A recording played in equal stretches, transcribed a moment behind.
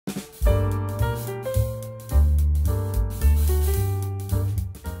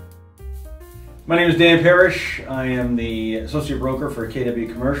My name is Dan Perich. I am the associate broker for KW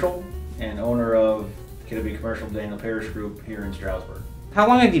Commercial and owner of KW Commercial Daniel Perich Group here in Stroudsburg. How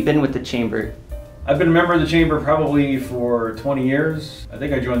long have you been with the Chamber? I've been a member of the Chamber probably for 20 years. I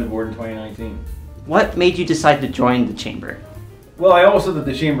think I joined the board in 2019. What made you decide to join the Chamber? Well, I always thought that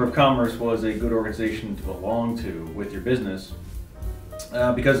the Chamber of Commerce was a good organization to belong to with your business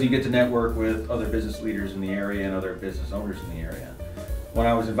because you get to network with other business leaders in the area and other business owners in the area. When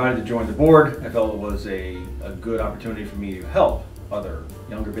I was invited to join the board, I felt it was a good opportunity for me to help other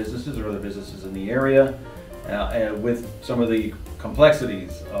younger businesses or other businesses in the area with some of the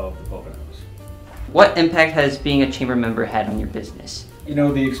complexities of the Poconos. What impact has being a Chamber member had on your business? You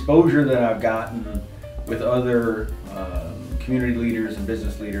know, the exposure that I've gotten with other community leaders and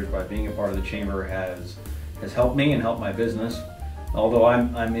business leaders by being a part of the Chamber has helped me and helped my business. Although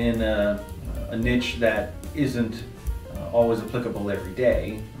I'm in a niche that isn't always applicable every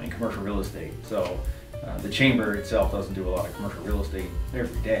day, I mean commercial real estate. So the Chamber itself doesn't do a lot of commercial real estate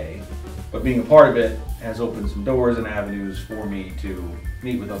every day, but being a part of it has opened some doors and avenues for me to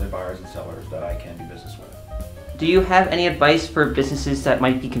meet with other buyers and sellers that I can do business with. Do you have any advice for businesses that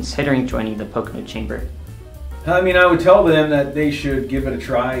might be considering joining the Pocono Chamber? I mean, I would tell them that they should give it a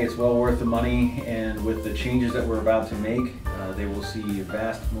try. It's well worth the money, and with the changes that we're about to make, they will see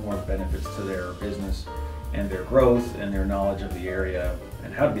vast more benefits to their business and their growth and their knowledge of the area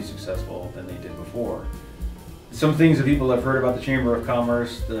and how to be successful than they did before. Some things that people have heard about the Chamber of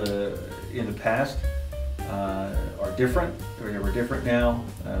Commerce in the past are different, or they were different now.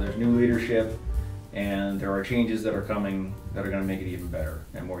 There's new leadership, and there are changes that are coming that are going to make it even better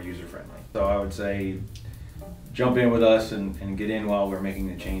and more user-friendly. So I would say jump in with us and get in while we're making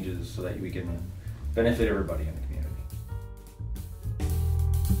the changes so that we can benefit everybody in the community.